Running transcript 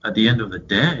at the end of the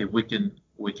day, we can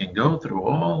go through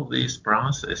all this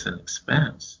process and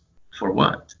expense for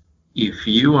what? If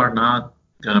you are not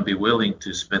going to be willing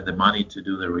to spend the money to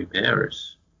do the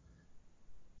repairs,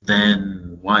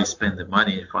 then why spend the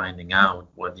money finding out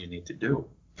what you need to do?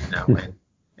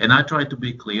 And I try to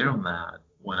be clear on that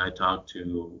when I talk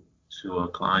to a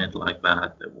client like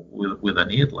that with a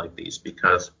need like this,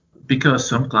 because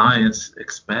some clients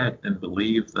expect and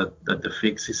believe that the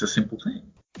fix is a simple thing.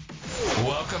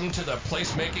 Welcome to the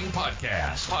Placemaking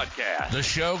Podcast. The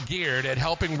show geared at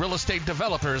helping real estate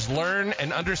developers learn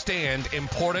and understand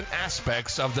important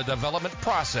aspects of the development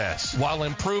process while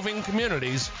improving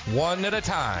communities one at a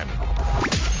time.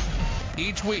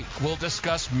 Each week, we'll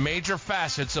discuss major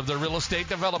facets of the real estate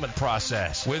development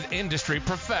process with industry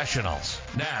professionals.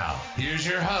 Now, here's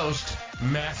your host,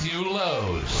 Matthew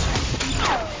Lowe's.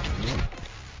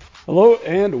 Hello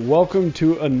and welcome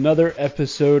to another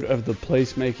episode of the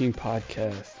Placemaking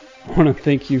Podcast. I want to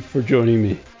thank you for joining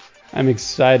me. I'm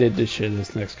excited to share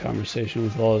this next conversation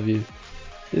with all of you.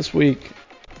 This week,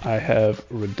 I have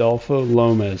Rodolfo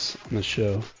Lomas on the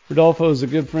show. Rodolfo is a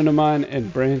good friend of mine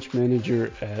and branch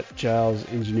manager at Giles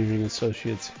Engineering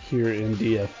Associates here in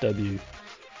DFW.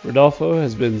 Rodolfo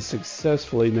has been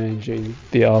successfully managing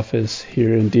the office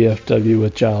here in DFW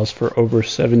with Giles for over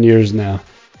 7 years now.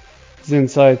 His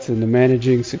insights into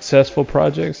managing successful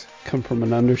projects come from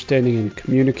an understanding in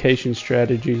communication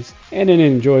strategies and an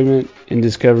enjoyment in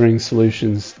discovering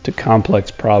solutions to complex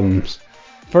problems.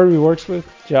 The firm he works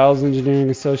with, Giles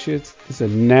Engineering Associates, is a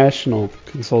national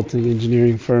consulting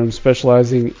engineering firm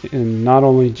specializing in not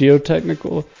only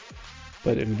geotechnical,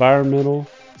 but environmental,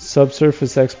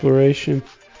 subsurface exploration,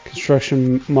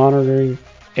 construction monitoring,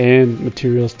 and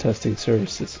materials testing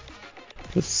services.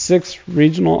 With 6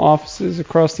 regional offices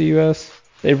across the U.S.,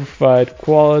 they provide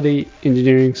quality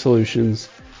engineering solutions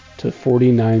to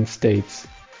 49 states.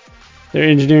 Their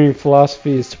engineering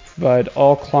philosophy is to provide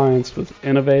all clients with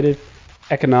innovative,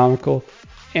 economical,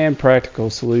 and practical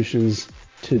solutions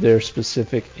to their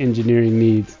specific engineering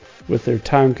needs with their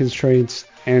time constraints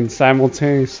and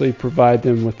simultaneously provide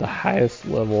them with the highest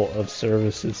level of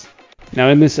services. Now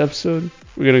in this episode,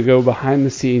 we're going to go behind the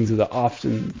scenes of the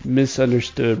often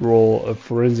misunderstood role of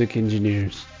forensic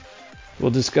engineers.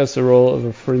 We'll discuss the role of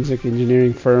a forensic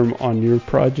engineering firm on your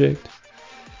project,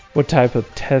 what type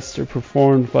of tests are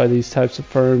performed by these types of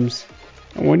firms,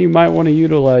 and when you might want to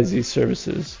utilize these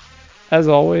services. As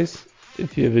always,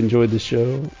 if you have enjoyed the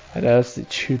show, I'd ask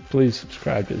that you please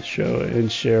subscribe to the show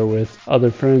and share with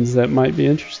other friends that might be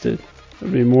interested.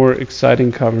 There'll be more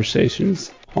exciting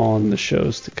conversations on the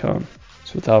shows to come.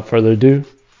 So without further ado,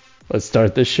 let's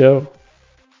start this show.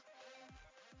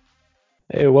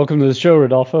 Hey, welcome to the show,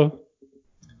 Rodolfo.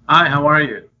 Hi, how are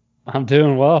you? I'm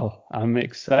doing well. I'm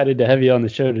excited to have you on the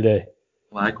show today.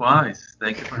 Likewise.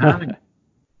 Thank you for having me.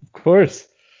 Of course.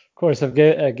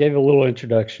 I gave a little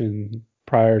introduction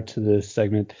prior to this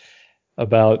segment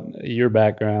about your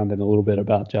background and a little bit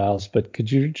about Giles, but could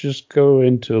you just go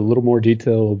into a little more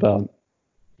detail about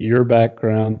your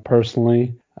background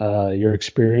personally, your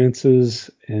experiences,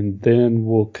 and then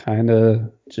we'll kind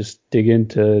of just dig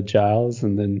into Giles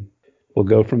and then we'll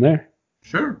go from there.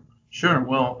 Sure.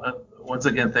 Well, once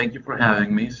again, thank you for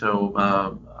having me.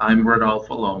 So I'm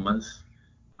Rodolfo Lomas.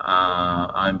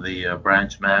 I'm the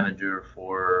branch manager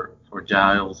for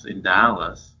Giles in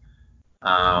Dallas.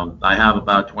 I have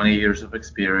about 20 years of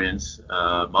experience,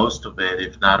 most of it,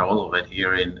 if not all of it,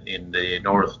 here in the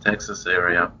North Texas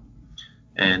area.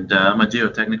 And I'm a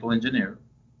geotechnical engineer,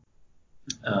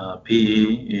 PE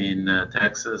in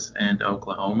Texas and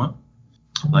Oklahoma.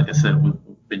 Like I said, we've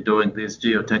been doing this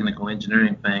geotechnical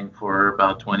engineering thing for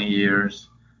about 20 years.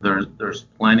 There's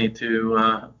plenty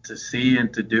to see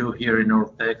and to do here in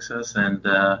North Texas, and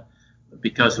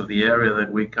because of the area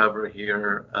that we cover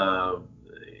here,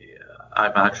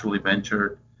 I've actually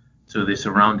ventured to the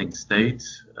surrounding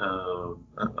states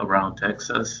around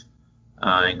Texas,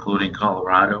 including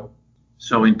Colorado.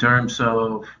 So in terms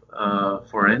of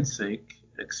forensic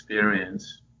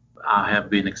experience, I have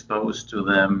been exposed to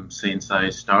them since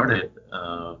I started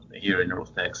here in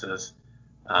North Texas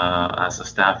as a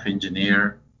staff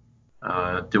engineer,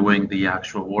 doing the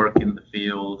actual work in the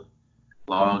field,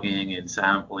 logging and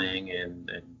sampling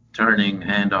and turning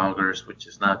hand augers, which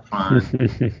is not fun,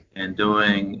 and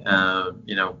doing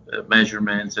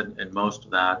measurements and most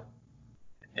of that.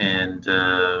 And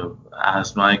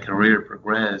as my career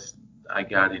progressed, I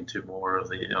got into more of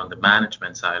the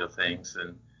management side of things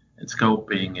and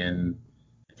scoping and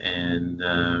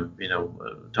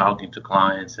talking to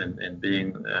clients and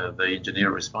being the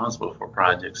engineer responsible for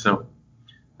projects. So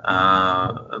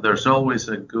there's always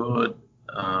a good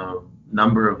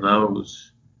number of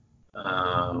those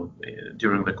uh,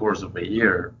 during the course of a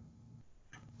year.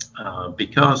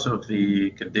 Because of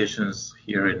the conditions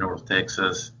here in North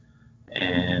Texas,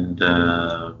 and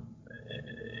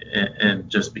and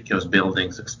just because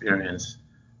buildings experience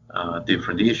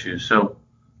different issues. So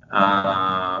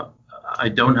I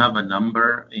don't have a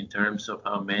number in terms of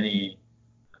how many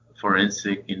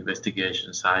forensic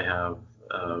investigations I have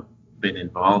been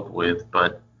involved with,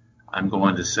 but I'm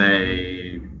going to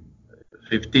say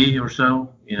 50 or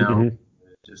so, Hmm.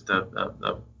 just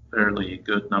a fairly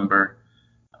good number.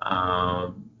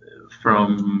 Um,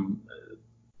 from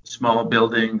small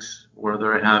buildings where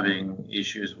they're having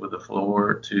issues with the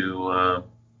floor to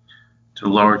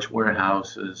large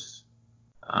warehouses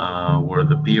where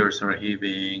the piers are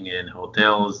heaving, and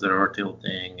hotels that are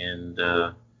tilting, and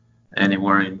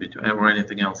anywhere in between, or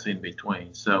anything else in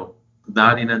between. So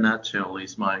that, in a nutshell,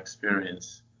 is my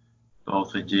experience,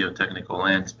 both in geotechnical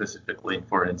and specifically in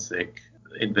forensic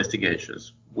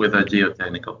investigations with a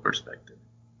geotechnical perspective.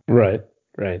 Right,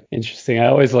 right. Interesting. I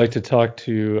always like to talk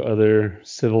to other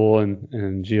civil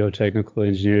and geotechnical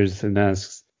engineers and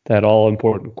ask that all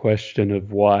important question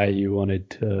of why you wanted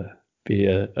to be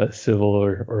a civil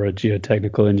or a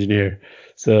geotechnical engineer.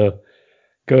 So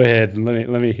go ahead and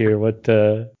let me hear what.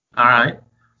 All right.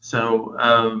 So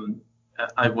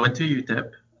I went to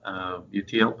UTEP,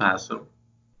 UT El Paso,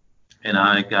 and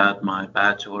I got my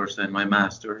bachelor's and my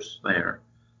master's there.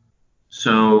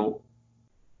 So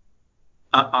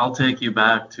I'll take you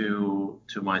back to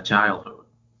my childhood.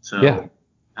 Yeah.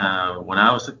 So when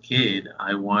I was a kid,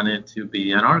 I wanted to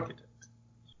be an architect.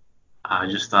 I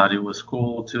just thought it was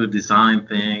cool to design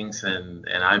things, and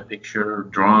I picture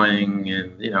drawing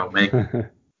and making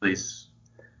these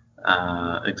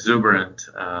exuberant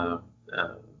uh,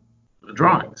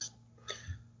 drawings.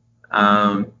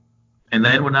 Um, and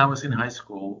then when I was in high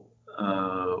school,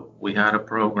 we had a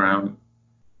program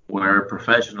where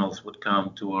professionals would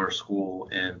come to our school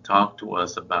and talk to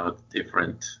us about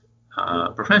different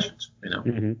professions.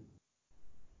 Hmm.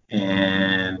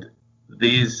 And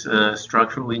this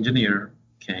structural engineer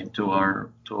came to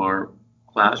our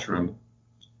classroom,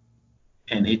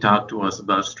 and he talked to us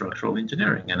about structural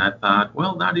engineering. And I thought,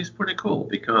 well, that is pretty cool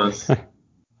because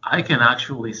I can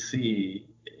actually see,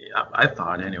 I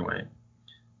thought anyway,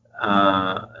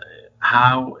 uh,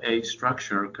 how a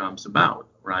structure comes about,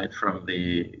 right? From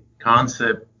the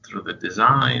concept through the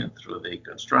design, through the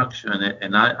construction.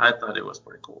 And I thought it was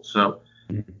pretty cool. So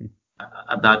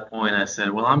at that point, I said,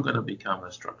 well, I'm going to become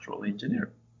a structural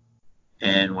engineer.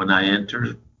 And when I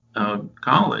entered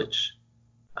college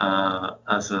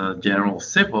as a general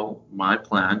civil, my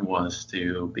plan was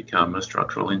to become a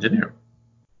structural engineer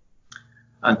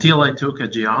until I took a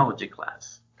geology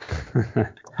class.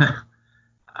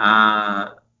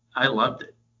 I loved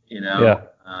it, Yeah.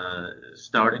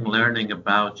 starting learning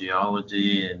about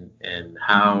geology and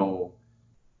how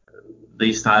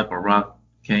these type of rock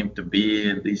came to be,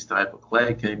 and these type of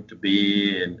clay came to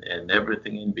be, and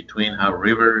everything in between, how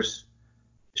rivers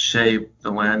shape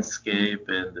the landscape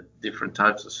and the different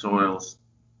types of soils,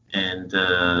 and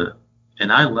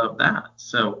I love that.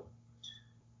 So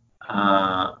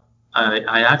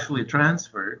I actually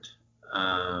transferred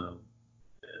uh,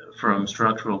 from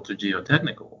structural to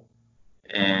geotechnical,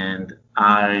 and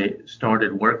I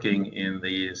started working in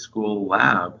the school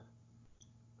lab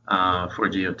for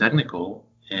geotechnical,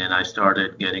 and I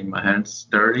started getting my hands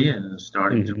dirty and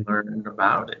starting to Hmm. learn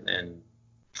about it, and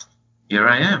here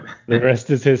I am. The rest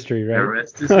is history, The right?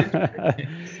 rest is history.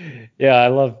 Yeah, I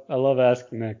love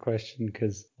asking that question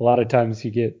because a lot of times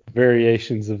you get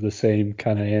variations of the same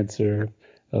kind of answer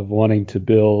of wanting to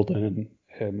build and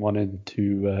wanting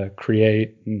to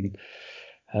create. And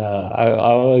I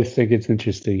always think it's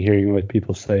interesting hearing what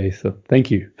people say. So thank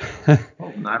you.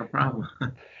 Oh, not a problem.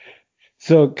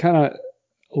 So kind of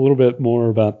a little bit more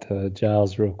about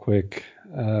Giles real quick.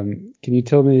 Can you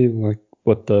tell me like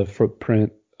what the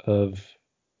footprint of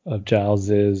Giles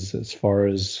is as far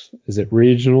as is it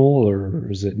regional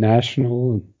or is it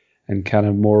national and kind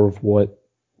of more of what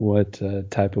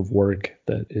type of work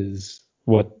that is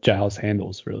what Giles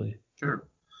handles really. Sure.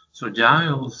 So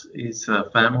Giles is a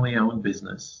family-owned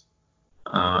business.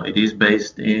 It is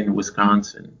based in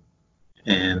Wisconsin,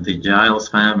 and the Giles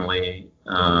family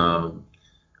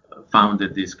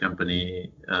founded this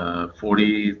company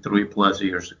 43 plus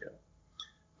years ago.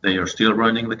 They are still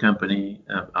running the company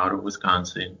out of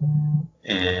Wisconsin,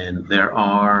 and there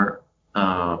are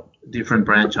different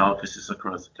branch offices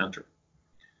across the country.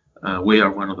 We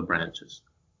are one of the branches.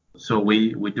 So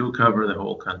we do cover the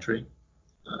whole country,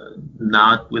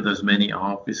 not with as many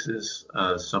offices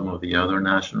as some of the other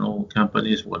national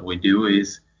companies. What we do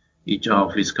is each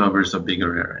office covers a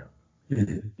bigger area.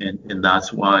 And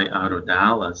that's why out of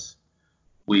Dallas,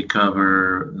 we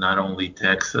cover not only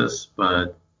Texas,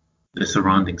 but the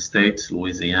surrounding states,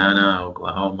 Louisiana,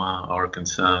 Oklahoma,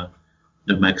 Arkansas,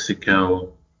 New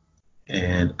Mexico,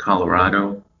 and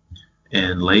Colorado.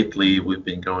 And lately, we've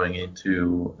been going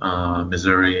into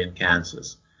Missouri and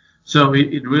Kansas. So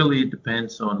it really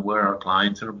depends on where our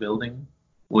clients are building.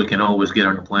 We can always get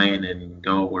on a plane and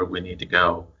go where we need to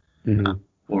go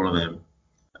for them.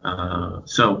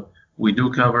 So we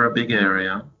do cover a big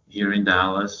area here in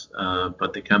Dallas,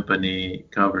 but the company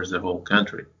covers the whole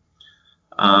country.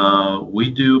 We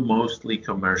do mostly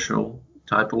commercial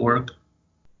type of work.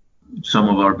 Some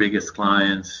of our biggest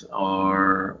clients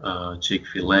are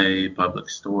Chick-fil-A, Public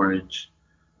Storage,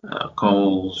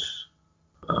 Kohl's,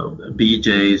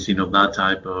 BJ's, that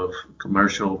type of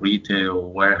commercial retail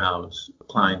warehouse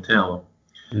clientele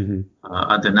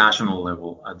at the national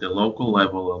level. At the local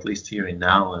level, at least here in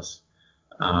Dallas,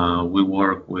 we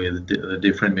work with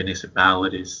different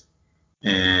municipalities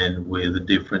and with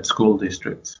different school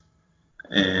districts.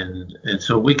 And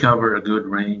so we cover a good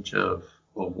range of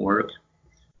work.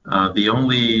 The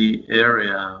only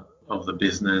area of the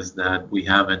business that we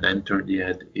haven't entered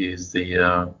yet is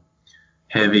the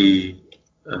heavy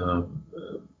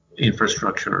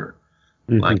infrastructure,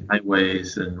 like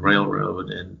highways and railroad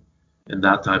and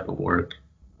that type of work.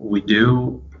 We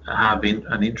do have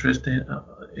an interest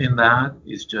in that.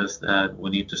 It's just that we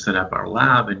need to set up our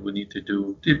lab and we need to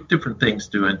do different things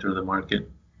to enter the market.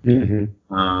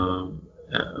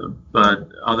 But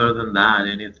other than that,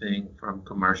 anything from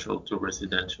commercial to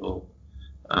residential,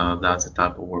 that's the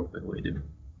type of work that we do.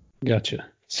 Gotcha.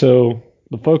 So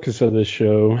the focus of this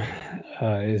show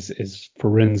is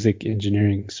forensic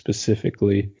engineering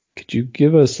specifically. Could you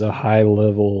give us a high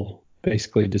level,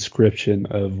 basically, description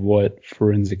of what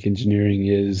forensic engineering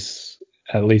is,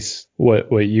 at least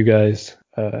what you guys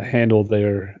handle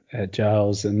there at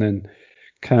Giles, and then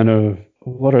kind of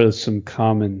what are some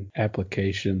common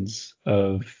applications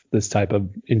of this type of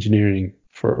engineering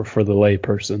for the lay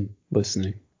person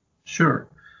listening? Sure.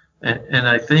 And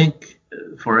I think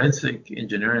forensic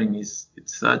engineering it's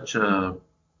such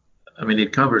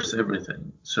it covers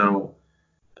everything. So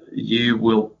you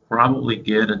will probably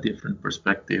get a different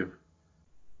perspective,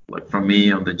 like from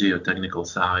me on the geotechnical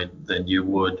side, than you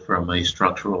would from a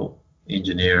structural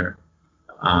engineer,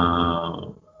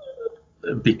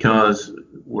 because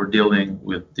we're dealing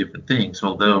with different things,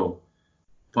 although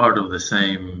part of the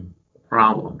same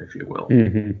problem, if you will,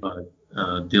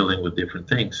 but dealing with different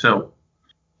things. So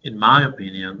in my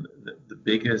opinion, the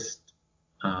biggest,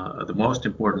 the most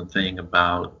important thing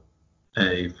about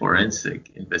a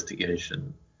forensic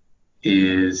investigation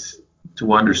is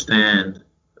to understand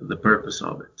the purpose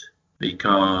of it,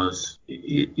 because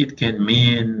it can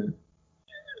mean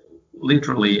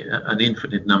literally an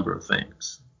infinite number of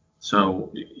things.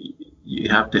 So you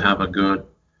have to have a good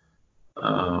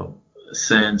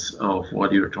sense of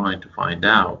what you're trying to find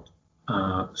out,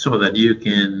 so that you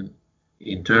can,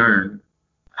 in turn,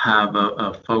 have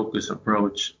a focused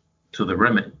approach to the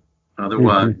remedy.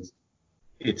 Otherwise,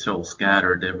 it's all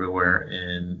scattered everywhere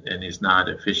and is not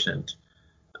efficient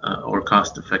or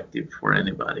cost effective for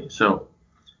anybody. So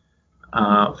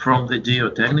from the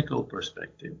geotechnical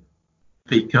perspective,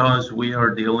 because we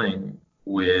are dealing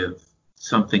with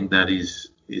something that is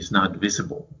not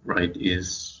visible, right,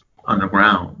 is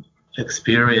underground,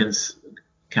 experience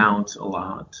counts a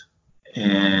lot,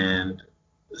 and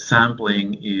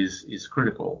sampling is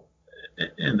critical.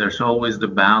 And there's always the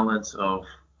balance of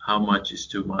how much is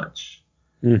too much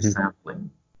sampling.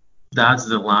 That's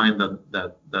the line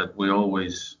that we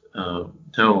always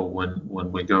toe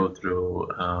when we go through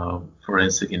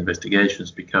forensic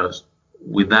investigations, because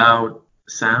without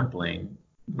sampling,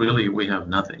 really we have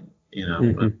nothing.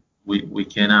 But we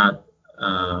cannot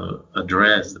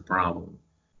address the problem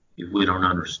if we don't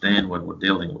understand what we're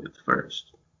dealing with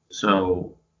first.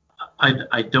 So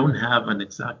I don't have an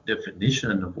exact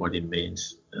definition of what it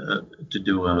means to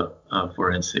do a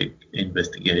forensic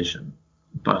investigation,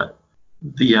 but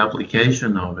the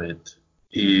application of it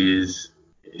is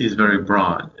very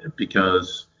broad,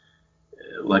 because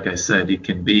like I said, it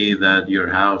can be that your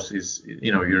house is,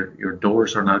 your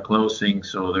doors are not closing,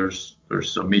 so there's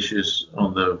some issues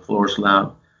on the floor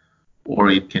slab, or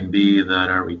it can be that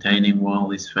a retaining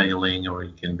wall is failing, or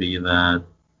it can be that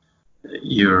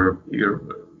your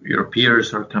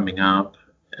piers are coming up,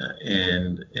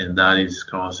 and that is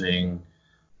causing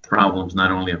problems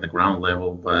not only at the ground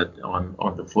level but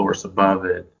on the floors above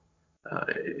it.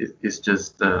 It's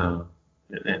just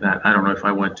and I don't know if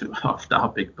I went too off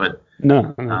topic, but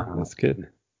no, that's good.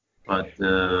 But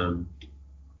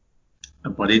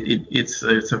But it's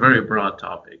a very broad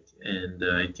topic, and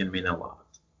it can mean a lot.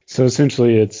 So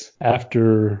essentially, it's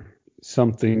after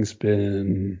something's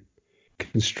been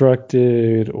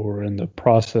constructed or in the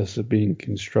process of being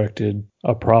constructed,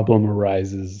 a problem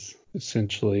arises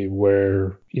essentially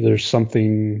where either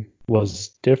something was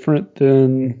different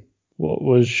than what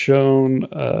was shown,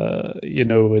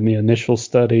 in the initial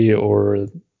study, or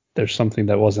there's something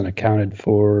that wasn't accounted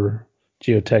for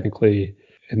geotechnically,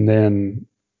 and then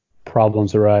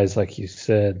problems arise, like you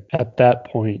said. At that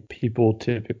point, people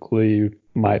typically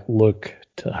might look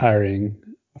to hiring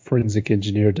a forensic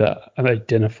engineer to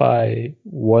identify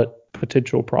what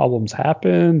potential problems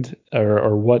happened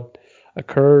or what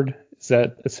occurred. Is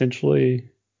that essentially?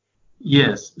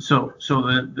 Yes. So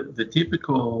the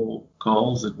typical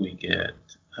calls that we get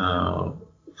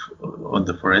on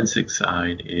the forensic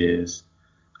side is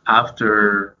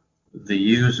after the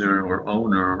user or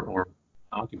owner or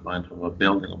occupant of a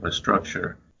building or a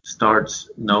structure starts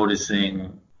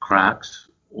noticing cracks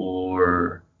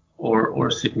or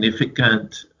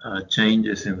significant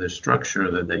changes in the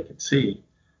structure that they can see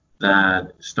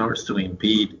that starts to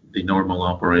impede the normal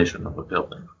operation of a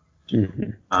building.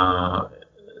 Mm-hmm.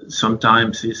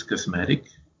 Sometimes it's cosmetic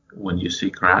when you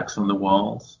see cracks on the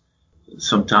walls.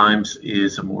 Sometimes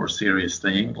it's a more serious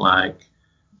thing, like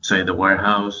say the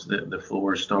warehouse, the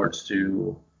floor starts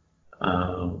to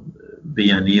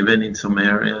be uneven in some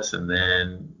areas, and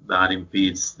then that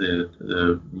impedes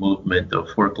the movement of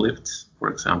forklifts, for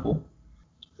example.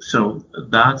 So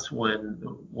that's when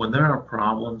there are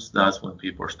problems. That's when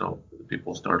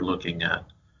people start looking at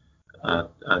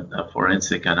a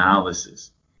forensic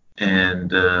analysis.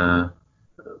 And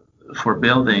for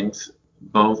buildings,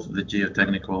 both the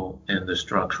geotechnical and the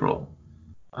structural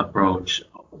approach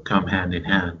come hand in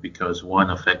hand because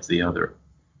one affects the other.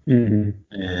 Mm-hmm.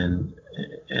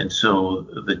 And so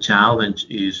the challenge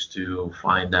is to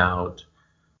find out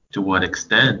to what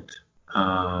extent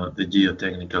the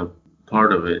geotechnical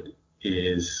part of it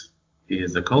is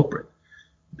the culprit.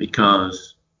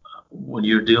 Because when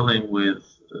you're dealing with,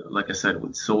 like I said,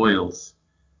 with soils,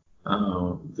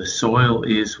 the soil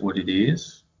is what it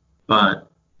is, but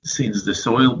since the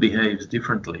soil behaves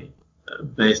differently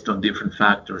based on different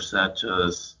factors such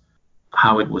as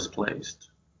how it was placed,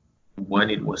 when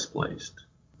it was placed,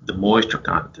 the moisture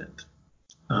content,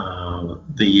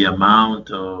 the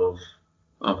amount of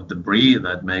debris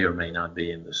that may or may not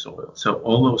be in the soil. So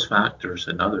all those factors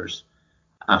and others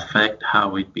affect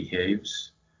how it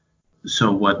behaves.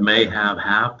 So what may have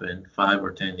happened 5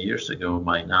 or 10 years ago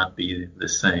might not be the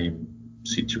same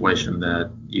situation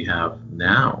that you have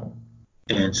now.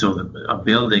 And so a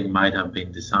building might have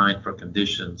been designed for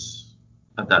conditions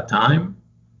at that time,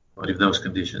 but if those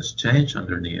conditions change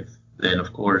underneath, then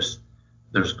of course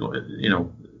there's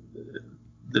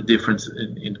the difference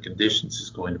in conditions is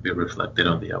going to be reflected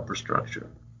on the upper structure.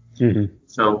 Mm-hmm.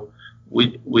 So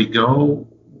we go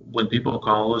when people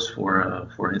call us for a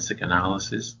forensic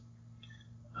analysis.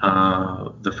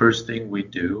 The first thing we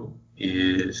do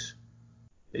is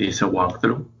a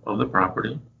walkthrough of the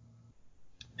property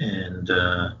and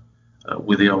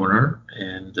with the owner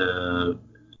and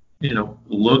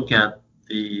look at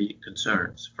the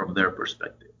concerns from their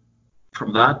perspective.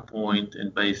 From that point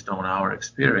and based on our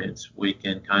experience, we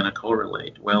can kind of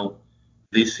correlate. Well,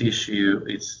 this issue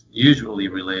is usually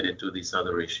related to this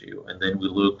other issue, and then we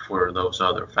look for those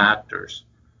other factors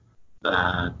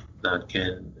that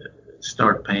can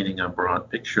start painting a broad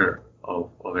picture of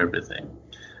everything.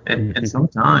 And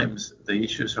sometimes the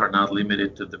issues are not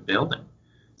limited to the building.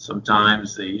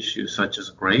 Sometimes the issues such as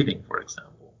grading, for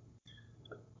example,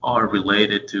 are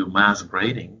related to mass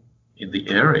grading in the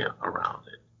area around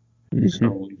it. Mm-hmm.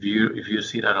 So if you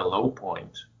sit at a low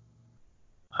point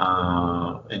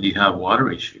and you have water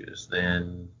issues,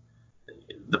 then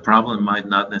the problem might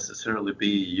not necessarily be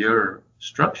your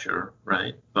structure,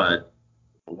 right? But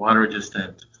water just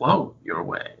tends to flow your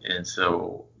way, and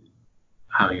so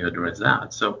how you address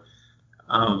that. So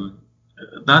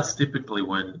that's typically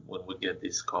when we get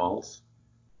these calls,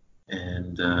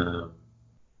 and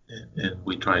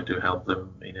we try to help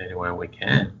them in any way we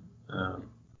can.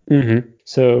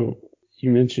 So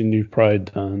you mentioned you've probably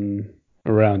done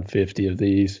around 50 of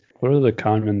these. What are the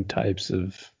common types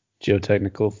of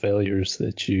geotechnical failures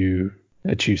that you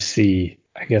see,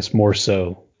 I guess more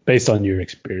so based on your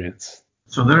experience?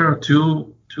 So there are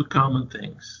two common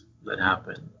things that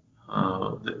happen.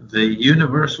 The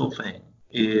universal thing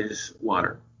is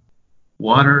water.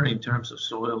 Water in terms of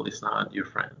soil is not your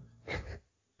friend.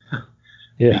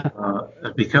 Yeah.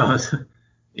 Because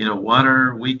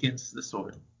water weakens the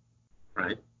soil,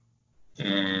 right?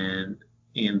 And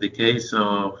in the case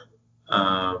of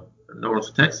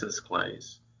North Texas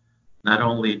clays, not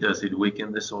only does it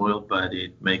weaken the soil, but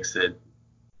it makes it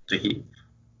to heave,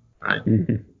 right?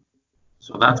 Mm-hmm.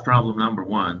 So that's problem number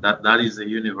one. That is a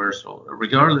universal,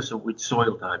 regardless of which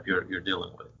soil type you're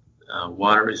dealing with.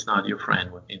 Water is not your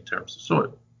friend in terms of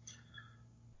soil.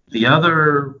 The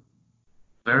other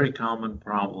very common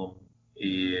problem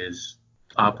is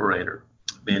operator,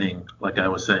 meaning, like I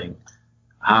was saying,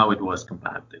 how it was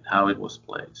compacted, how it was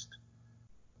placed.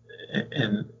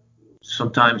 And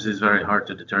sometimes it's very hard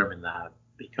to determine that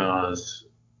because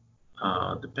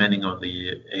depending on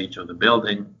the age of the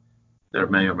building, there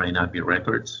may or may not be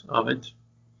records of it.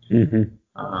 Mm-hmm.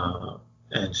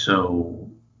 And so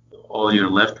all you're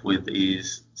left with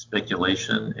is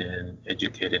speculation and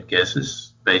educated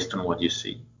guesses based on what you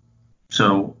see.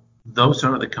 So those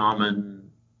are the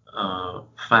common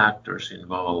factors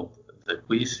involved that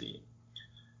we see.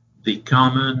 The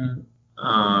common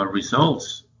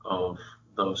results of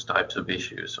those types of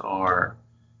issues are,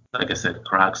 like I said,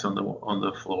 cracks on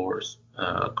the floors,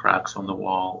 cracks on the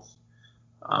walls,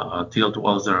 tilt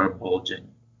walls that are bulging,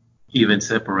 even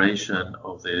separation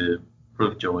of the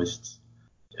roof joists.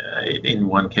 In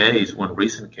one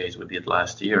recent case we did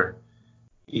last year,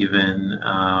 even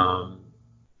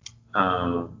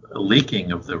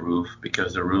leaking of the roof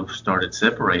because the roof started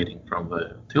separating from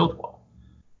the tilt wall.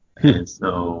 And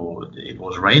so it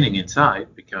was raining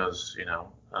inside because,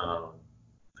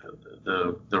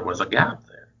 there was a gap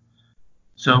there.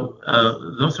 So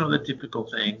those are the typical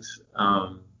things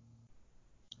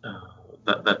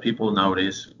that people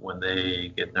notice when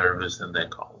they get nervous and they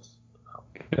call us.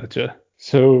 Gotcha.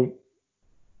 So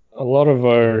a lot of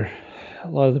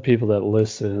the people that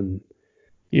listen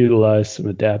utilize some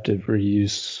adaptive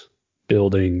reuse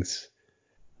buildings,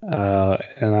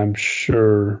 and I'm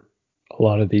sure a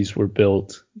lot of these were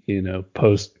built,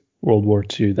 post World War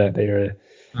II, that era.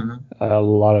 Mm-hmm. A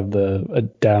lot of the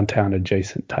downtown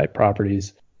adjacent type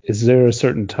properties. Is there a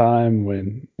certain time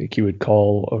when, like, you would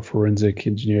call a forensic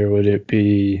engineer? Would it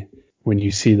be when you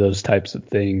see those types of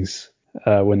things,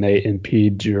 when they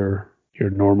impede your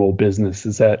normal business?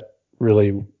 Is that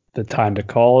really the time to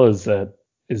call? Is there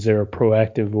a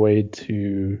proactive way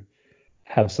to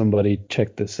have somebody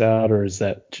check this out, or is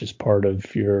that just part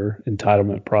of your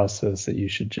entitlement process that you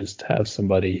should just have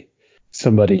somebody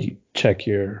check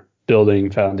your building,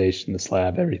 foundation, the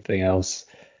slab, everything else?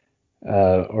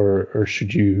 Or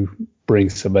should you bring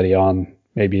somebody on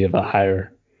maybe of a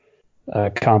higher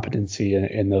competency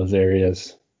in those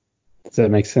areas? Does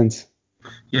that make sense?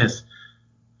 Yes,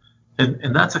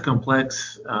 and that's a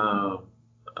complex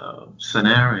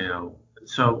scenario.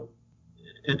 So,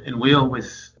 and we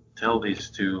always tell this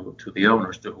to the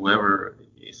owners, to whoever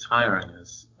is hiring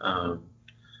us.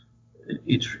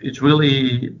 It's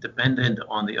really dependent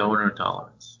on the owner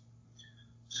tolerance.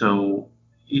 So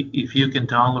if you can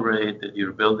tolerate that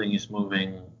your building is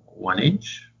moving 1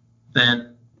 inch,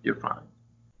 then you're fine.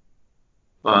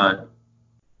 But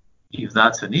if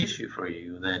that's an issue for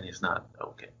you, then it's not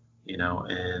okay.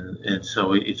 And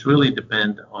so it's really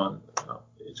dependent on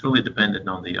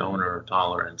the owner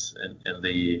tolerance and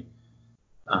the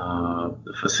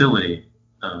facility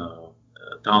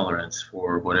tolerance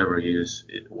for whatever use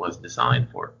it was designed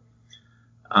for.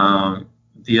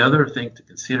 The other thing to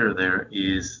consider there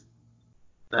is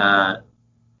that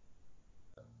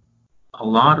a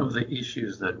lot of the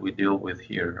issues that we deal with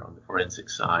here on the forensic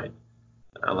side,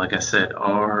 like I said,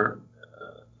 are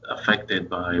affected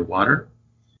by water.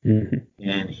 Mm-hmm.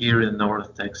 And here in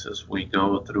North Texas, we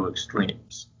go through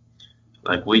extremes.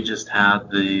 Like we just had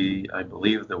I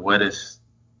believe, the wettest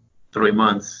 3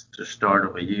 months to start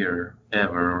of a year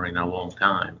ever, or in a long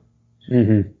time.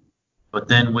 Mm-hmm. But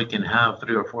then we can have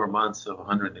 3 or 4 months of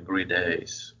 100-degree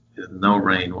days with no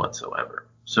rain whatsoever.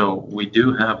 So we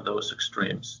do have those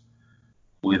extremes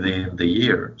within the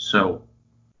year. So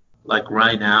like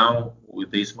right now, with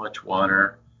this much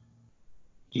water,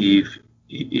 if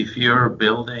your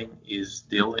building is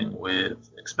dealing with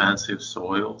expansive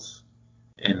soils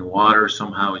and water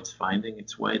somehow it's finding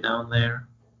its way down there,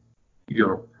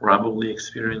 you're probably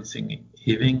experiencing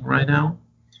heaving right now.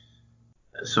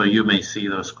 So you may see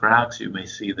those cracks, you may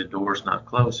see the doors not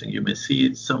closing, you may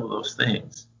see some of those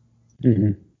things.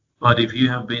 Mm-hmm. But if you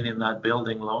have been in that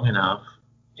building long enough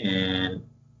and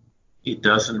it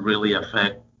doesn't really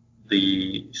affect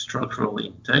the structural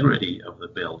integrity of the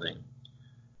building,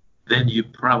 then you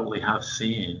probably have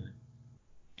seen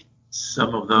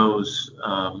some of those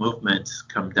movements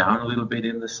come down a little bit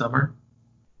in the summer.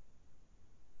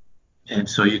 And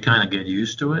so you kind of get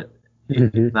used to it.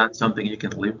 Mm-hmm. That's something you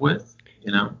can live with,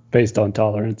 Based on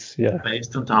tolerance, yeah.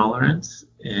 Based on tolerance.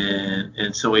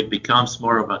 And so it becomes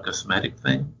more of a cosmetic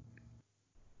thing.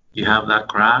 you have that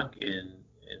crack, and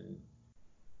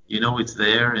you know it's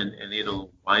there, and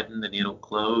it'll widen and it'll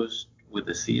close with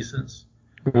the seasons.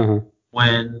 Uh-huh.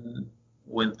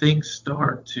 When things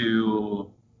start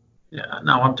to, yeah,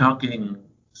 now I'm talking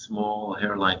small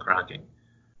hairline cracking.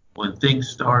 When things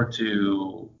start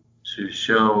to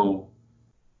show,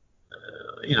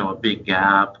 a big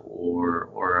gap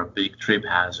or a big trip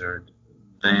hazard,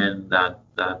 then that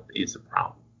is a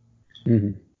problem.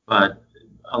 Mm-hmm. But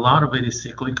a lot of it is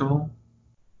cyclical,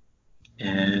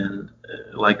 and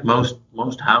like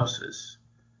most houses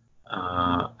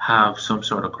have some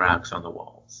sort of cracks on the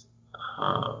walls.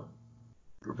 Uh,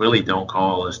 Really don't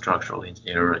call a structural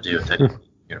engineer or a geotechnical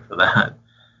engineer for that.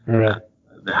 All right.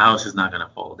 The house is not going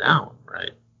to fall down, right?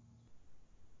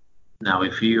 Now,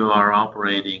 if you are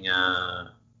operating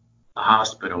a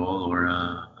hospital or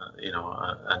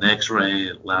an X-ray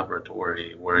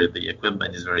laboratory where the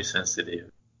equipment is very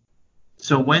sensitive,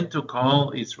 so when to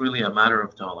call is really a matter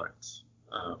of tolerance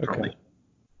from Okay.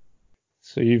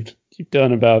 So you've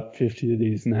done about 50 of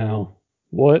these now.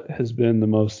 What has been the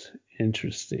most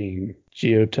interesting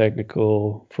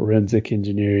geotechnical forensic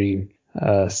engineering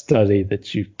study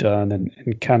that you've done,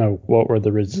 and kind of what were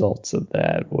the results of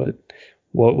that?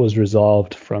 What was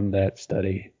resolved from that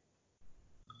study?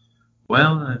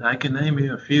 Well, I can name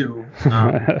you a few.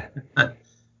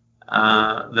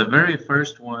 The very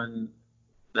first one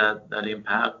that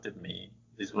impacted me,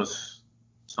 this was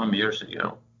some years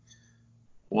ago,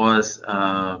 was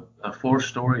a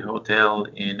four-story hotel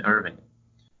in Irving.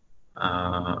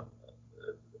 Uh,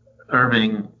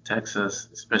 Irving, Texas,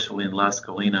 especially in Las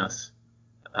Colinas,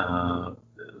 uh,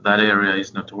 that area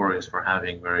is notorious for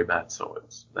having very bad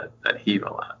soils that heave a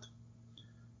lot.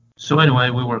 So anyway,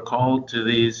 we were called to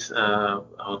this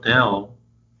hotel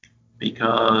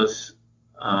because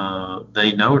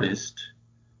they noticed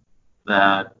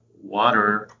that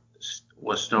water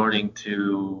was starting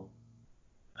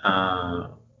uh,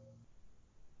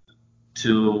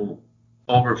 to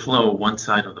overflow one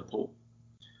side of the pool.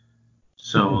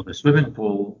 So the swimming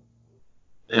pool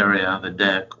area, the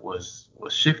deck was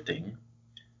shifting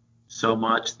so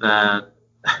much that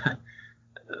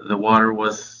the water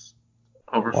was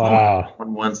overflowing Wow.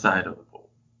 on one side of the pool.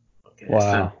 Okay, so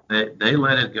Wow. they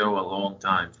let it go a long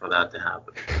time for that to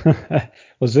happen.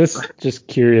 Was this, just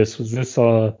curious, was this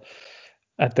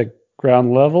at the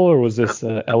ground level or was this At the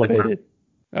ground, elevated?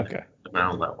 Okay. the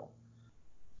ground level.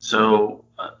 So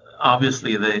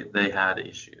obviously they had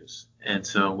issues, and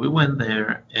so we went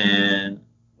there, and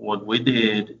what we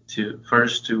did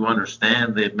to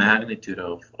understand the magnitude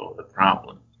of the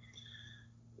problem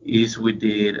is we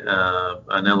did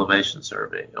an elevation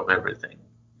survey of everything,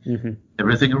 Mm-hmm.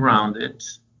 everything around it,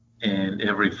 and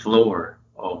every floor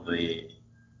of the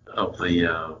of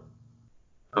the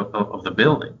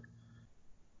building.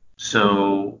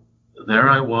 So there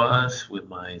I was with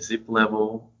my zip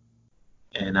level,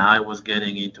 and I was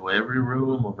getting into every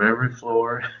room of every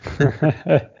floor,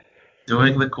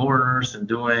 doing the corners and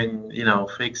doing,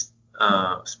 fixed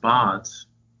spots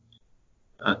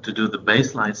to do the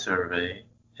baseline survey,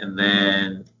 and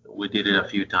then we did it a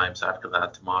few times after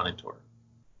that to monitor.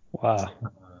 Wow.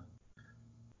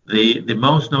 The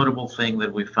most notable thing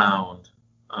that we found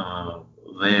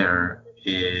there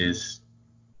is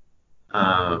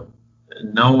uh,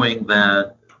 knowing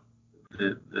that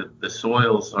the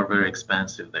soils are very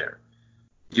expansive there.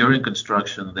 During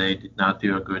construction, they did not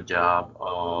do a good job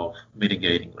of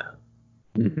mitigating that.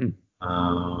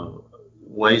 Mm-hmm.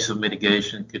 Ways of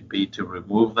mitigation could be to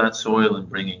remove that soil and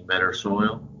bring in better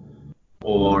soil,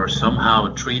 or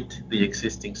somehow treat the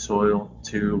existing soil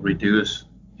to reduce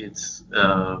its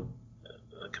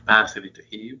capacity to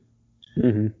heave.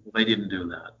 Mm-hmm. They didn't do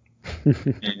that,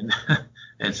 and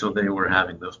and so they were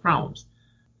having those problems.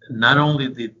 Not only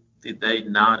did they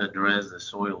not address the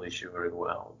soil issue very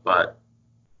well, but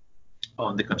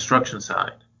on the construction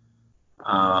side,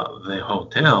 the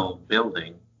hotel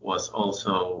building was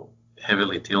also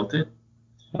heavily tilted.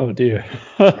 Oh dear.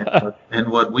 And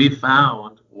what we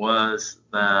found was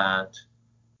that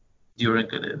during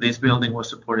this building was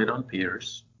supported on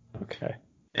piers, Okay.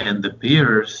 and the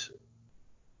piers,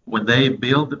 when they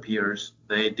built the piers,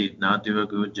 they did not do a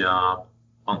good job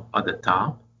at the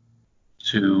top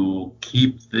to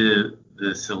keep the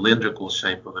cylindrical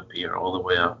shape of the pier all the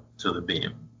way up to the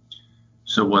beam.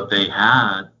 So what they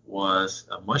had was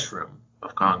a mushroom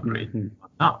of concrete Mm-hmm. on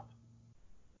top.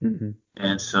 Mm-hmm.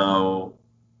 And so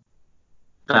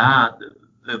that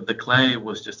the clay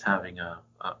was just having a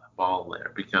ball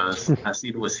there, because as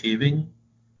it was heaving,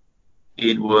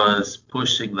 it was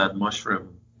pushing that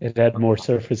mushroom. It had more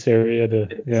surface area to,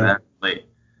 yeah. Exactly.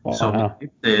 So Wow.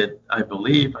 it did, I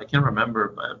believe, I can't remember,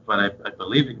 but I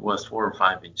believe it was 4 or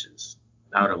 5 inches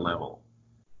out of level.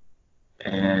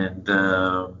 And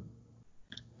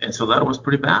and so that was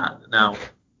pretty bad. Now,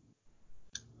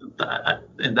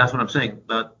 and that's what I'm saying.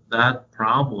 That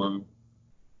problem,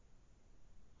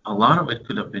 a lot of it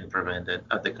could have been prevented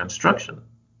at the construction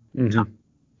time,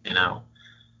 Hmm. you know.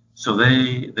 So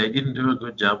they didn't do a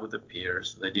good job with the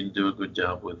piers. They didn't do a good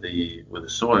job with the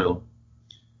soil.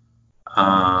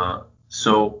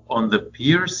 So on the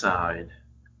pier side,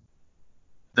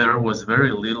 there was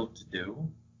very little to do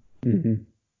Hmm.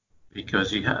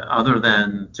 because other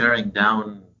than tearing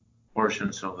down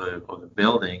portions of the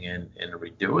building and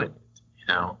redoing it, you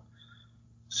know.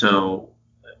 So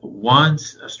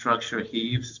once a structure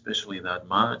heaves, especially that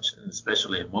much, and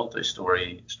especially a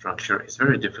multi-story structure, it's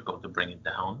very difficult to bring it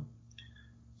down.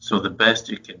 So the best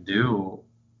you can do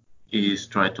is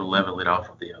try to level it off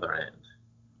of the other end,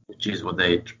 which is what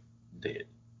they did.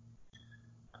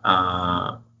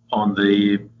 Uh, on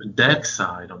the deck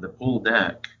side, on the pool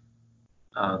deck,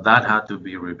 that had to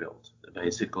be rebuilt.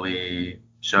 Basically,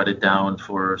 shut it down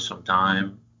for some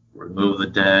time, remove the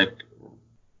deck,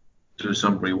 do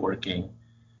some reworking,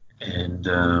 and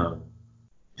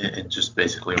just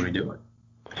basically redo it.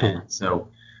 Huh. And so,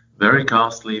 very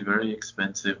costly, very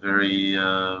expensive, very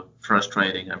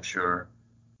frustrating, I'm sure.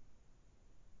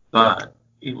 But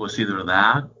it was either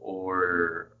that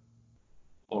or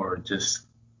just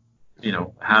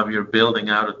have your building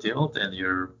out of tilt and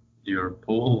your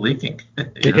pool leaking.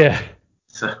 you know. Yeah.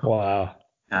 So Wow.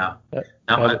 yeah. That,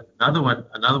 Now that, another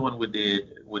one we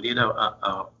did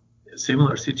a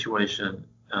similar situation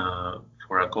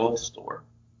for a gold store,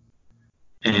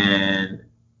 and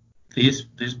this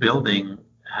building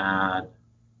had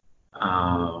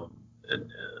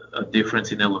a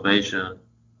difference in elevation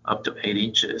up to 8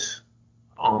 inches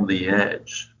on the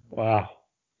edge. wow.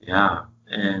 Yeah,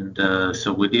 and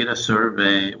so we did a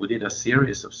survey. We did a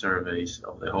series of surveys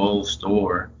of the whole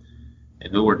store,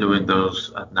 and we were doing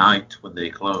those at night when they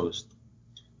closed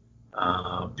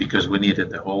because we needed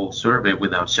the whole survey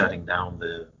without shutting down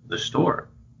the store.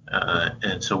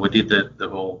 And so we did the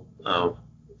whole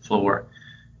floor,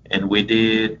 and we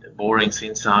did borings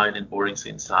inside and borings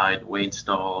inside. We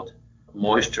installed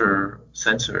moisture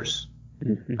sensors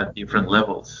Hmm. at different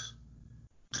levels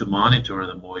to monitor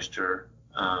the moisture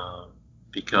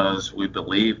because we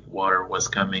believed water was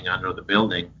coming under the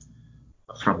building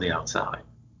from the outside.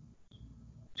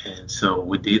 And so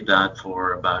we did that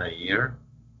for about a year.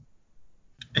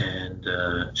 And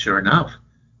sure enough,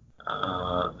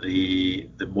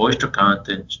 the moisture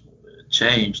content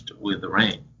changed with the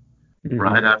rain. Hmm.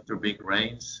 Right after big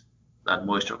rains, that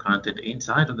moisture content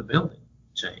inside of the building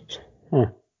changed. Huh.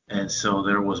 And so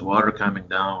there was water coming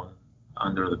down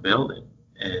under the building.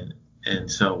 And and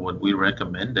so what we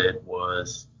recommended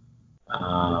was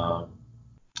uh,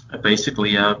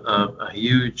 basically a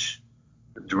huge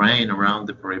drain around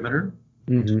the perimeter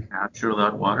to Hmm. capture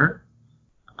that water.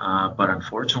 But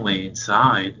unfortunately,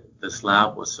 inside the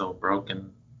slab was so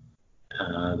broken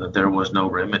that there was no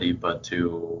remedy but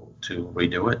to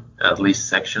redo it, at least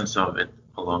sections of it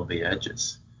along the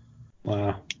edges.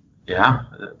 Wow. Yeah,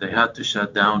 they had to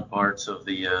shut down parts of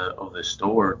the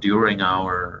store during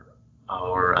our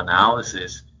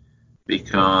analysis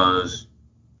because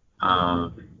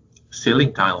um,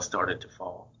 ceiling tiles started to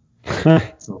fall.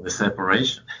 So the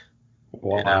separation, you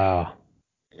know, Wow.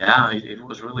 yeah, it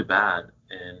was really bad.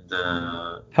 And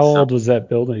How so old was that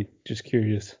building? Just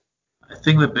curious. I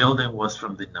think the building was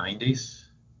from the 90s,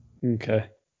 Okay.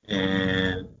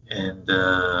 and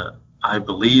I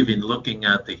believe in looking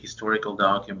at the historical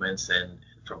documents and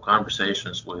from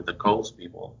conversations with the Coles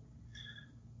people,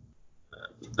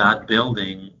 that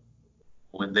building,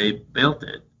 when they built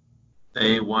it,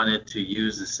 they wanted to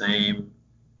use the same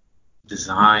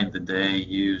design that they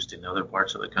used in other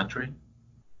parts of the country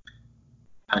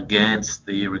against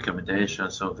the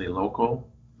recommendations of the local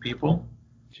people.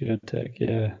 Geotech.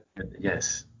 Yeah. And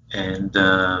yes, and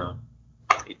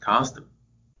it cost them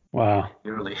Wow.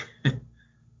 dearly.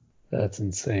 That's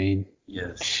insane.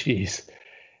 Yes. Jeez.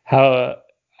 How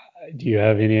do you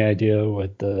have any idea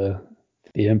what the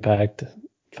impact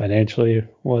financially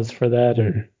was for that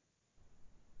or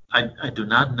I do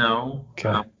not know how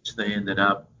okay. much they ended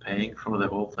up paying for the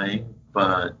whole thing,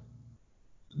 but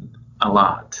a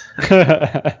lot.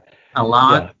 A Yeah.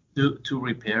 lot to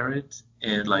repair it.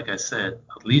 And like I said,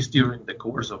 at least during the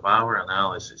course of our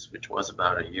analysis, which was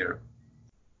about a year,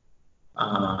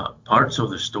 parts of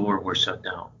the store were shut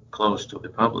down, closed to the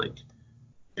public,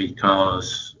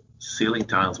 because ceiling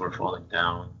tiles were falling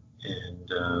down,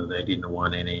 and they didn't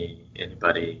want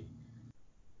anybody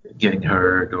getting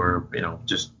hurt or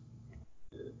just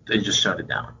they just shut it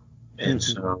down. And Hmm.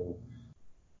 so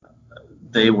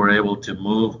they were able to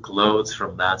move clothes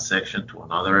from that section to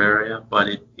another area, but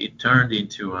it turned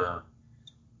into a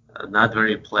not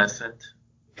very pleasant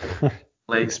place to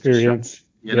shop, Experience.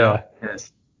 Yeah.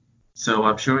 Yes. So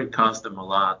I'm sure it cost them a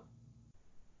lot,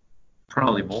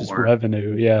 probably Just more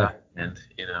revenue. Yeah. that end.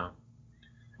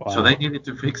 So they Wow. needed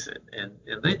to fix it, and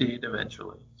they did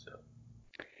eventually. So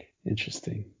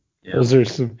Interesting. yeah, Those are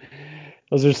some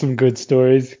those are some good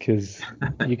stories because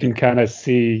you can kind of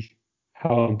see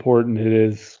how important it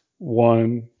is,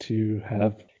 one, to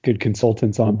have good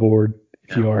consultants on board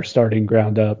if yeah, you are starting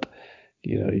ground up.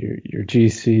 Your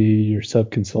GC, your sub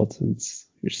consultants,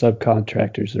 your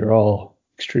subcontractors are all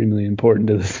extremely important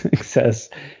to the success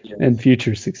and yes,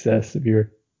 future success of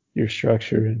your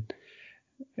structure,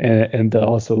 and to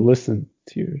also listen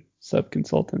to your sub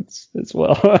consultants as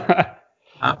well.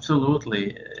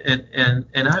 absolutely. And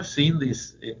I've seen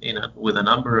this with a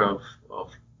number of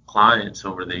clients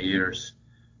over the years.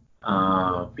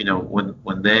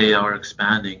 When they are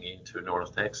expanding into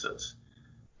North Texas,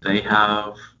 they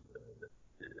have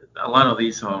a lot of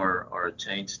these are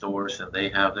chain stores, and they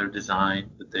have their design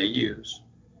that they use,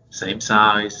 same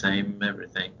size, same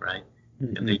everything, right?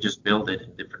 And Hmm. they just build it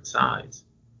in different size.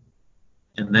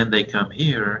 And then they come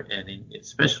here, and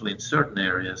especially in certain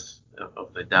areas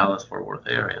of the Dallas-Fort Worth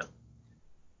area,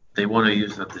 they want to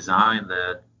use a design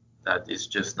that is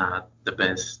just not the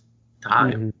best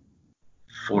type Hmm.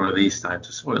 for these types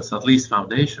of soils, at least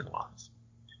foundation-wise.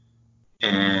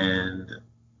 And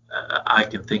I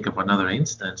can think of another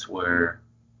instance where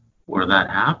that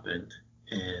happened,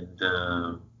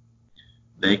 and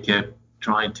they kept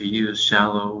trying to use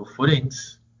shallow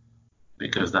footings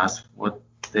because that's what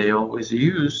they always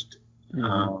used.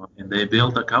 Hmm. And they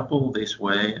built a couple this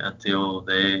way until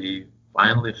they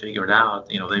finally figured out,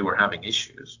 they were having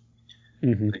issues.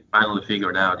 Hmm. They finally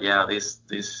figured out, yeah,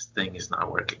 this thing is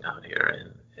not working out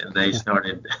here, and they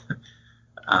started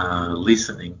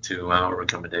listening to our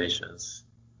recommendations,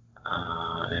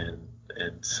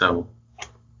 and so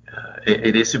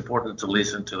it is important to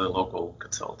listen to the local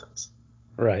consultants.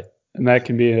 Right. And that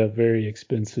can be a very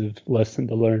expensive lesson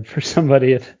to learn for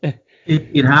somebody.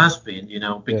 It has been,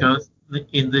 Yeah. because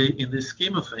in the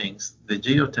scheme of things, the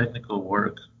geotechnical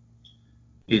work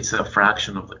is a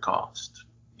fraction of the cost.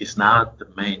 It's not the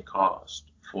main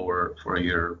cost for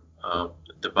your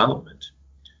development.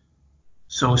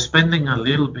 So spending a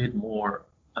little bit more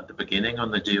at the beginning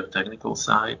on the geotechnical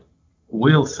side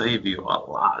will save you a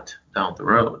lot down the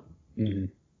road, Hmm.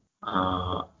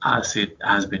 as it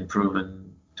has been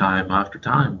proven time after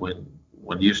time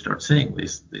when you start seeing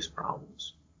these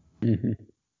problems. Hmm.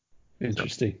 So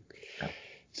Interesting. yeah.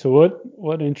 So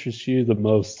what interests you the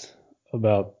most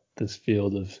about this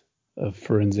field of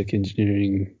forensic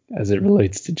engineering as it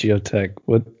relates to geotech?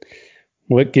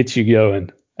 What gets you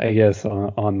going, I guess,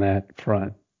 on that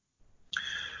front?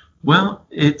 Well,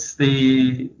 it's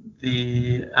the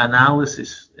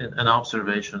analysis and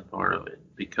observation part of it,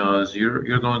 because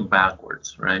you're going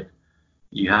backwards, right?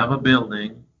 You have a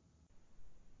building,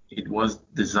 it was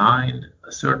designed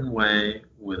a certain way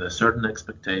with a certain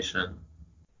expectation,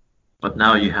 but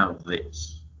now you have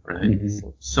this, right? Hmm.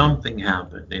 So something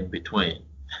happened in between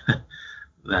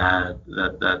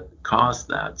that caused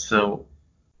that. So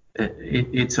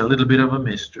it's a little bit of a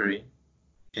mystery,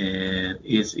 and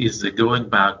is going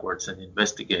backwards and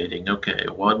investigating. Okay,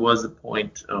 what was the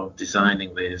point of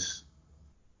designing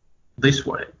this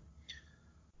way?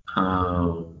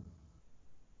 Um,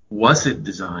 was it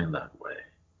designed that way?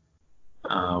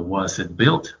 Was it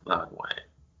built that way?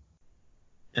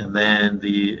 And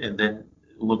then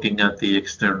looking at the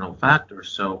external factors.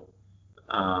 So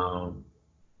um,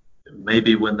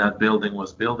 maybe when that building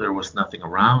was built, there was nothing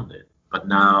around it, but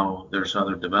now there's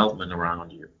other development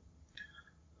around you.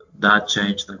 That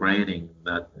changed the grading,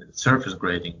 that surface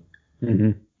grading.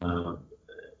 Hmm. Uh,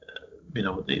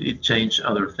 it changed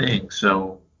other things.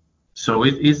 So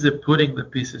it is the putting the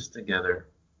pieces together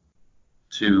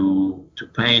to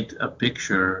paint a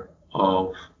picture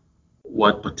of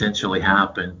what potentially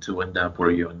happened to end up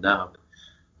where you end up.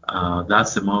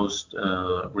 That's the most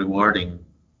rewarding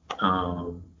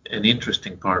and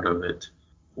interesting part of it,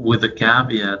 with the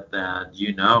caveat that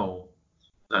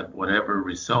that whatever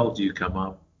result you come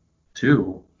up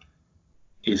to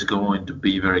is going to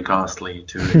be very costly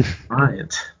to the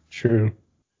client. True.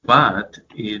 But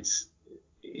it's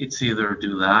either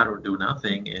do that or do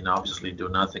nothing, and obviously do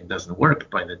nothing doesn't work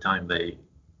by the time they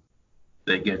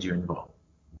get you involved.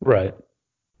 Right.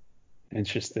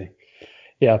 Interesting.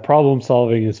 Yeah, problem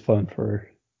solving is fun for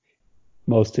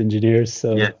most engineers.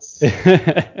 So Yes,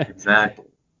 exactly.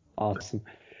 Awesome.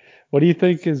 What do you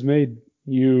think has made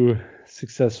you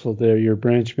successful there? You're a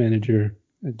branch manager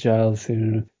at Giles.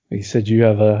 Like you said, you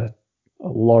have a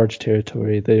large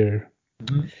territory there.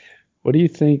 Mhm. What do you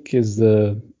think is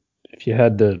if you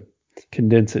had to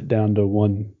condense it down to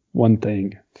one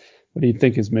thing, what do you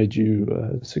think has made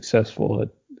you successful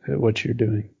at what you're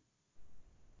doing?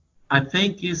 I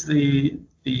think is the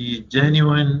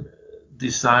genuine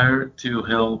desire to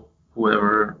help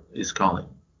whoever is calling.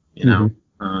 You know,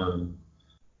 Mm-hmm.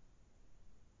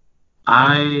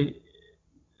 I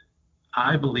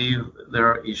I believe there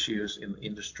are issues in the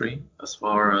industry as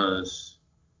far as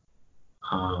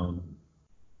um,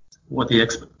 what the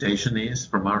expectation is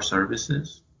from our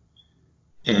services,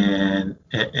 and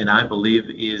I believe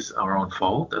is our own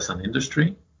fault as an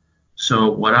industry.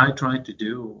 So what I try to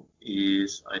do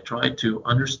is I try to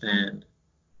understand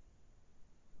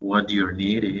what your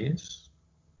need is,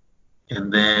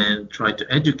 and then try to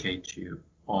educate you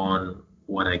on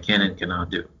what I can and cannot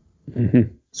do,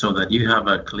 Mm-hmm. so that you have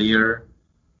a clear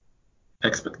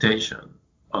expectation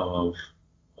of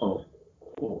of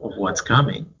of what's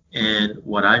coming. And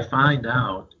what I find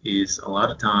out is a lot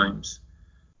of times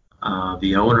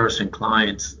the owners and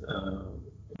clients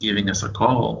giving us a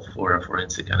call for a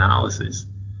forensic analysis.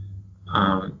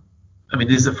 Um, I mean,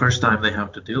 this is the first time they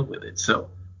have to deal with it. So,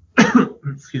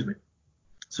 excuse me.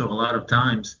 So a lot of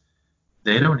times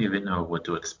they don't even know what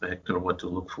to expect or what to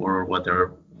look for or what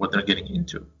they're getting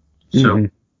into. So Mm-hmm.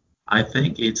 I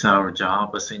think it's our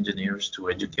job as engineers to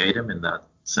educate them in that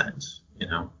sense,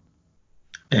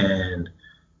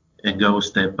 and go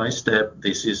step by step.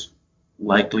 This is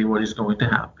likely what is going to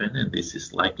happen, and this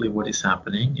is likely what is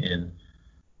happening, and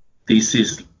this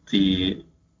is the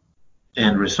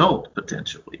end result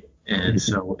potentially. And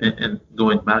Mm-hmm. so, and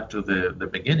going back to the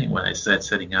beginning when I said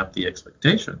setting up the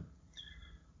expectation,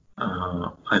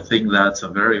 I think that's a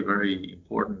very, very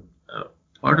important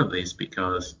part of this,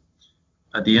 because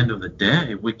at the end of the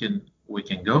day, we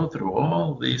can go through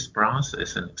all this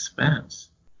process and expense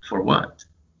for what?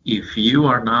 If you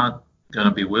are not going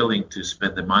to be willing to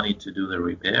spend the money to do the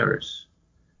repairs,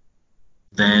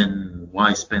 then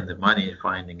why spend the money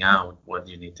finding out what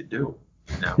you need to do?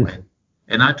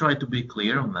 And I try to be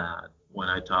clear on that when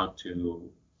I talk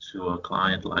to a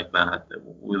client like that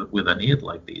with a need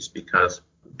like this, because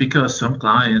some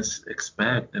clients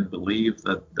expect and believe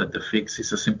that the fix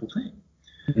is a simple thing.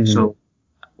 Mm-hmm. So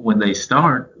when they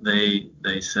start, they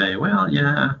say, well,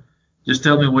 yeah, just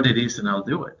tell me what it is and I'll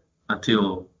do it,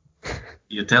 until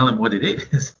you tell them what it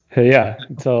is. Yeah,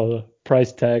 until the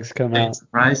price tags come And out. it's a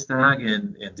price tag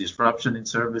and disruption in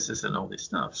services and all this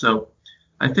stuff. So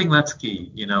I think that's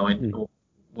key, and Mm.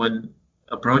 when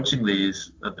approaching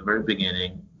these at the very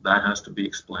beginning, that has to be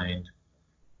explained.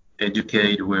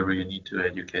 Educate whoever you need to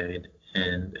educate,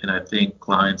 and I think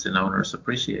clients and owners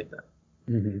appreciate that.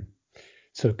 Mm-hmm.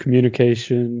 So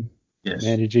communication, Yes.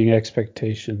 managing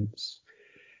expectations.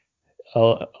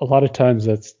 A lot of times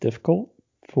that's difficult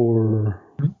for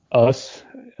us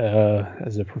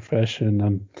as a profession.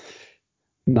 I'm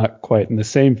not quite in the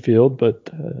same field, but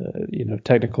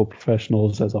technical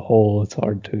professionals as a whole, it's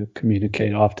hard to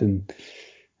communicate often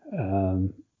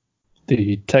um,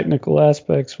 the technical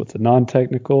aspects with the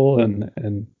non-technical, and I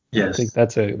think Yes.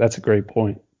 that's a great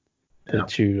point Yeah.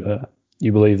 that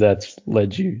you believe that's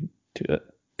led you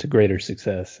to greater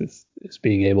success is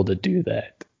being able to do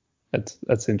that.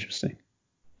 That's interesting.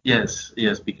 Yes.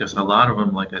 Yes. Because a lot of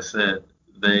them, like I said,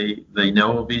 they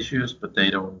know of issues, but they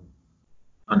don't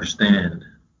understand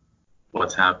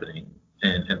what's happening.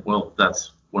 And well,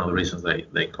 that's one of the reasons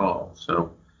they call.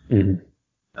 So Mhm.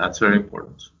 that's very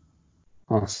important.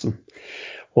 Awesome.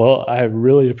 Well, I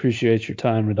really appreciate your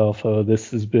time, Rodolfo.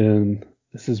 This has been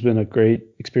a great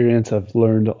experience. I've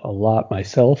learned a lot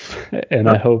myself, and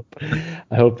I Sure.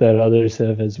 hope that others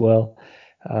have as well.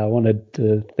 I wanted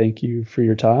to thank you for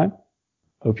your time.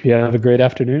 Hope you have a great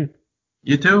afternoon.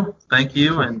 You too. Thank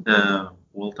you, and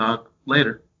we'll talk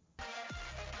later.